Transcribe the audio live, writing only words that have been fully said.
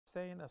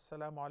saying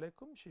Assalamu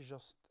alaikum. She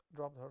just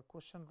dropped her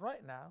question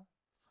right now.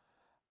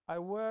 I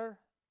wear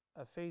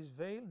a face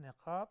veil,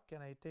 niqab.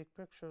 Can I take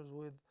pictures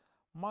with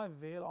my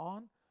veil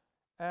on?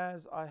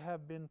 As I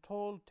have been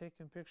told,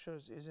 taking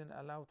pictures isn't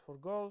allowed for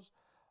girls.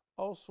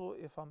 Also,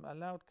 if I'm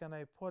allowed, can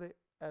I put it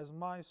as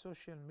my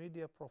social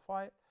media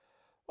profile?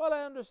 Well,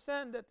 I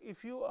understand that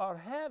if you are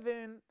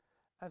having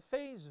a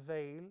face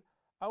veil,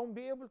 I won't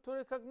be able to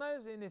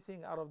recognize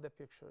anything out of the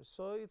pictures.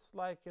 So it's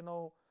like,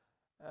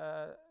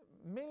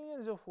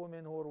 millions of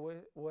women who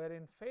are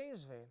wearing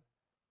face veil.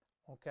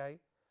 Okay,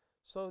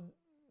 so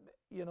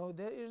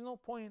there is no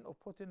point of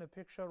putting a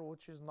picture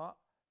which is not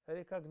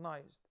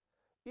recognized,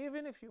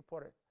 even if you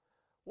put it.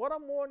 What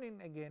I'm warning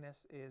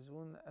against is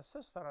when a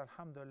sister,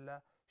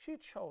 alhamdulillah, she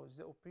chose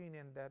the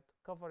opinion that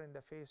covering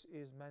the face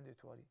is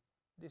mandatory.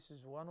 This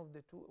is one of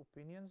the two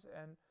opinions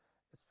and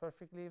it's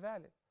perfectly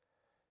valid.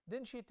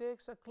 Then she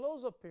takes a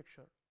close-up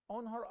picture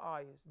on her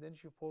eyes, then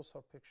she posts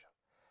her picture.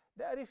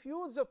 That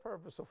refutes the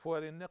purpose of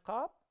wearing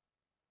niqab,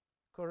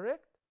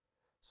 correct?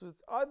 So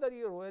it's either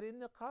you're wearing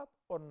niqab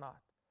or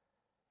not.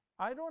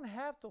 I don't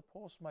have to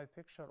post my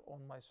picture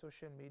on my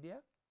social media.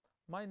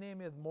 My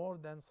name is more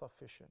than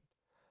sufficient.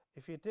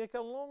 If you take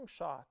a long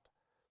shot,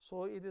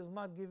 so it is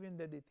not giving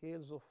the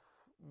details of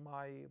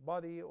my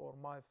body or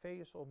my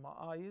face or my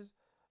eyes,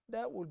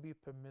 that will be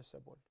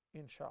permissible,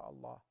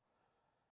 inshallah.